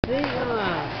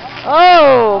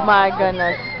Oh my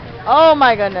goodness. Oh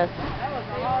my goodness.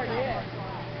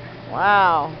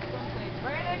 Wow.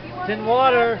 It's in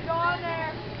water. Go on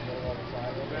there.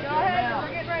 Go ahead. We're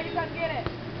getting ready to come get it.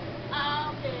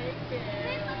 I'll take care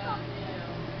of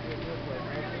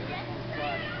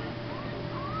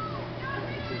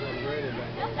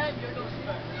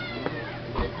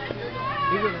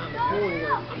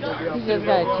He's just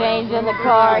gonna change in the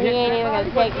car. He ain't even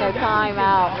gonna take no time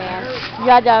out, man. You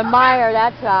got to admire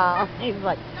that child. He's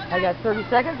like, I got 30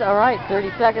 seconds? Alright,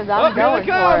 30 seconds, I'm going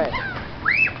for it.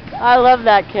 I love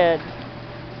that kid.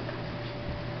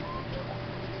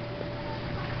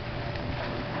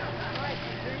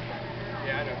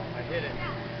 Yeah, I know. I hit it.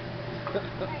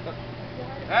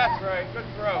 That's right. Good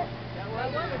throw.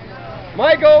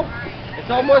 Michael, it's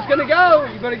almost going to go.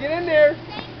 You better get in there.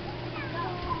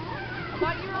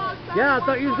 Yeah, I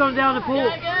thought you was going down the pool.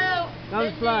 Down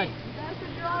the slide.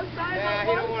 Yeah,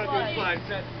 he don't want to do the slide.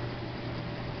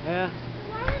 Yeah.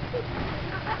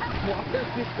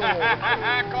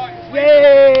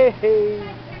 Yay!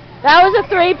 That was a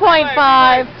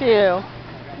 3.5 too.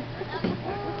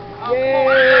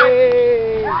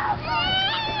 Yay!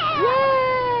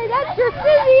 Yay! That's your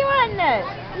Susie, wasn't it?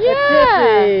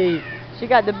 Yeah! She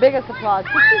got the biggest applause.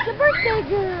 She's the birthday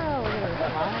girl. Look at her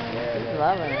smile. She's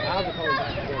loving it.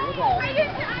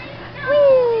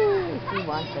 Woo! She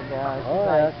wants to go.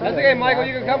 That's okay, Michael.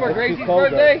 You can come for Gracie's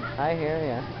birthday. I hear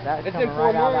you. That's It's coming in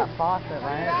right 4 out of months. that faucet,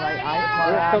 right? Like ice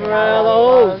water. It's coming right out of the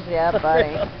hose. Yeah,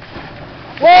 buddy.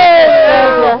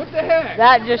 Whoa! What the heck?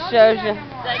 That just shows you. Did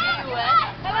I get you wet?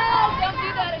 Hello, don't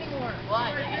do that anymore.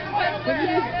 Why?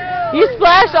 You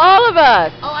splashed all of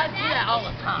us. Oh, I do that all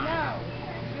the time. No.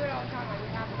 Do it all the time.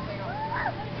 We have to stay on.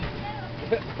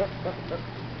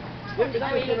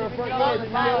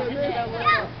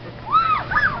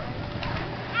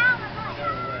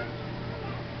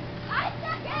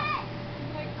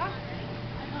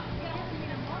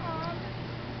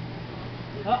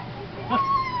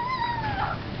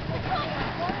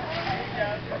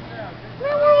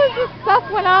 Man, where was this stuff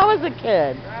when I was a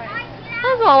kid?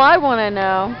 That's all I want to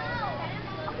know.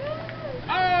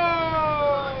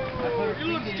 Oh! You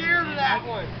look scared of that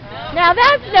one. Now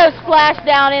that's no splash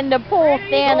down in the pool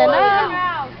standing Close your up.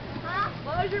 mouth.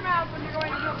 Close your mouth when you're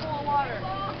going into a pool of water.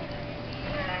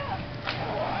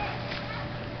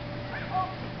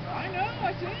 I know,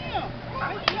 I see him. I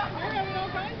see him. They're having all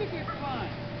kinds of good fun.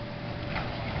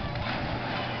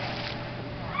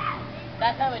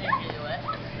 That's how we didn't get you wet.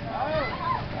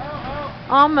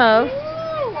 Almost.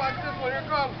 Woo! Watch this one. Here it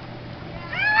comes.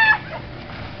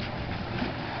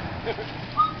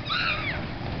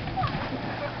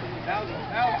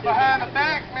 That was behind the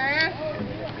back, man.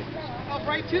 I was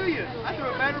right to you. I threw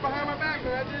it better behind my back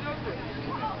than I did over it.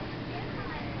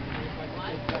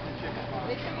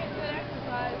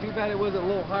 Too bad it wasn't a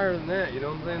little higher than that, you know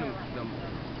what I'm saying?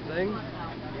 The thing? You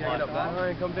gotta get up that high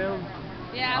and come down?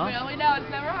 Yeah, we only know it's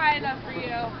never high enough for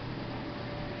you. I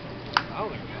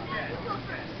don't think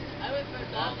I went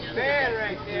first off. Stand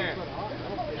right there.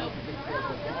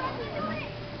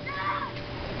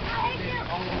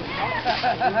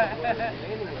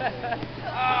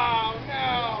 Oh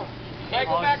no! Hey,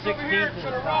 go back over here. It's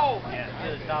gonna roll.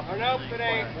 Or nope, it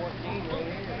ain't.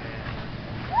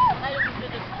 I just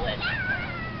did a split.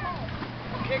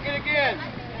 Kick it again.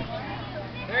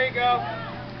 There you go.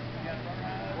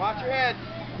 Watch your head.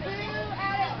 2 at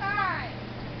a time.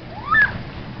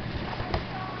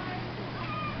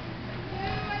 2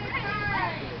 at a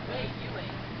time. Wait, you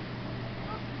wait.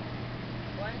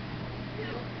 1, 2,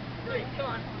 3, come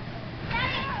on.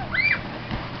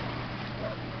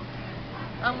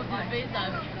 I'm with my face on.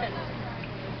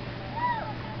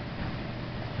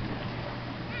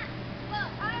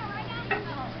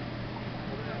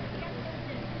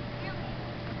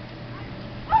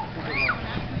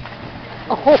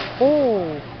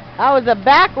 Oh, that was a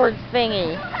backwards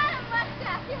thingy.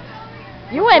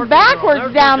 You went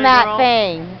backwards down that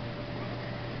thing.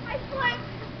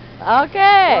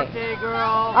 Okay. Okay,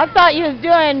 girl. I thought you was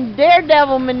doing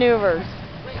daredevil maneuvers.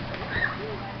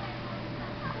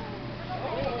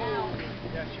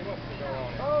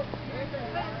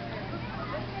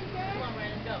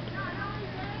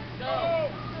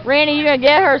 Randy, you gonna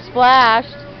get her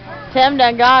splashed. Tim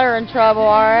done got her in trouble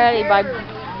already by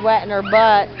wetting her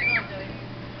butt.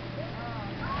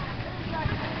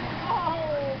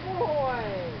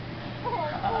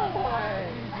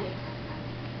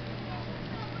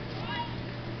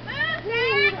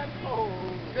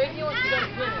 Gracie wants to go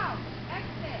swimming.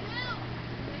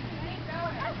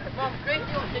 Mom,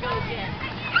 Gracie wants to go again.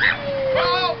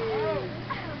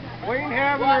 Wayne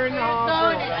having her in the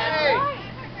hospital. Hey!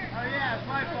 Oh yeah, it's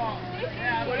my fault.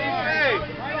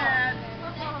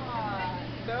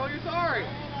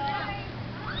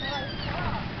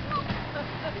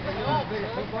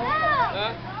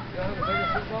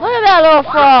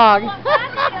 frog.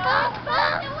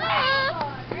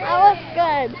 That was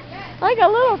good. Like a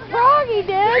little frog he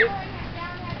did.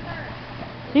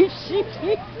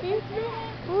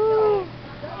 Ooh,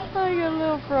 like a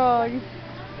little frog.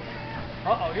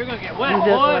 Uh-oh, you're going to get He wet, just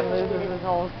boy. loses his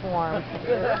whole form to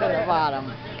the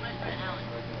bottom.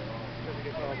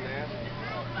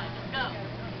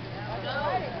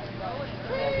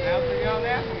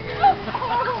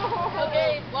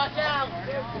 Okay, watch out.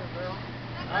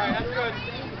 Alright, that's good.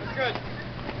 That's good.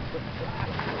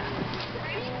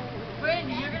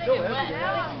 Brandy, you're gonna get wet.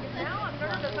 Now I'm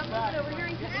nervous. I'm looking over here.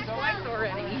 He's hitting twice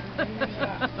already.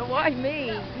 Why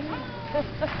me?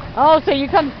 Oh, so you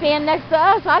come stand next to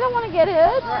us? I don't want to get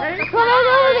hit. Come on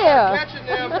over there. Catching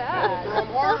them from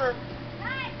harder.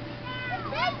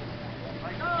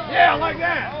 Yeah, like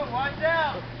that. Oh, watch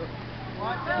out.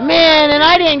 Watch out. Man, and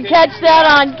I didn't catch that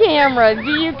on camera.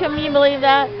 Can you believe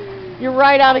that? You're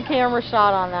right out of camera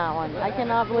shot on that one. I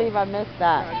cannot believe I missed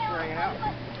that. I just rang it out.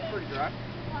 Pretty dry.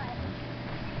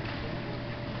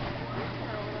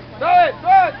 Throw it!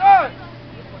 Throw it! Throw it!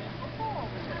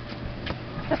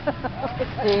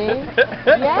 See?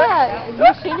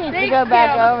 Yeah, she needs to go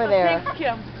back over there. Thanks,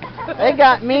 Kim. They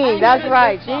got me. That's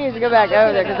right. She needs to go back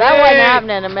over there because that wasn't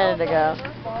happening a minute ago.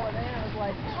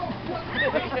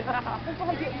 It's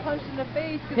like getting punched in the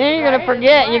face. Then you're gonna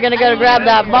forget. You're gonna go to grab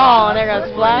that ball and they're gonna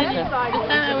splash This you. time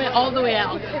I went all the way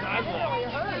out.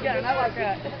 Yeah, and I like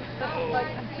that. Like,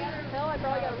 hell, I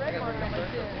probably got a red mark on my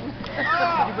chin.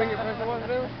 Did you bring your pressure washer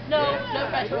too? No, no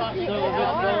pressure washing. So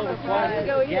the quiet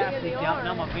gas leak out.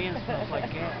 Now my van smells like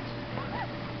gas.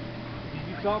 Did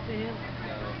you talk to him?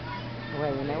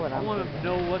 Wait, you know what I I'm want to thinking.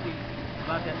 know what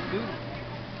about that scooter.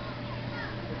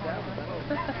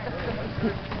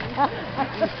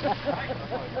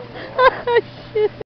 Shit.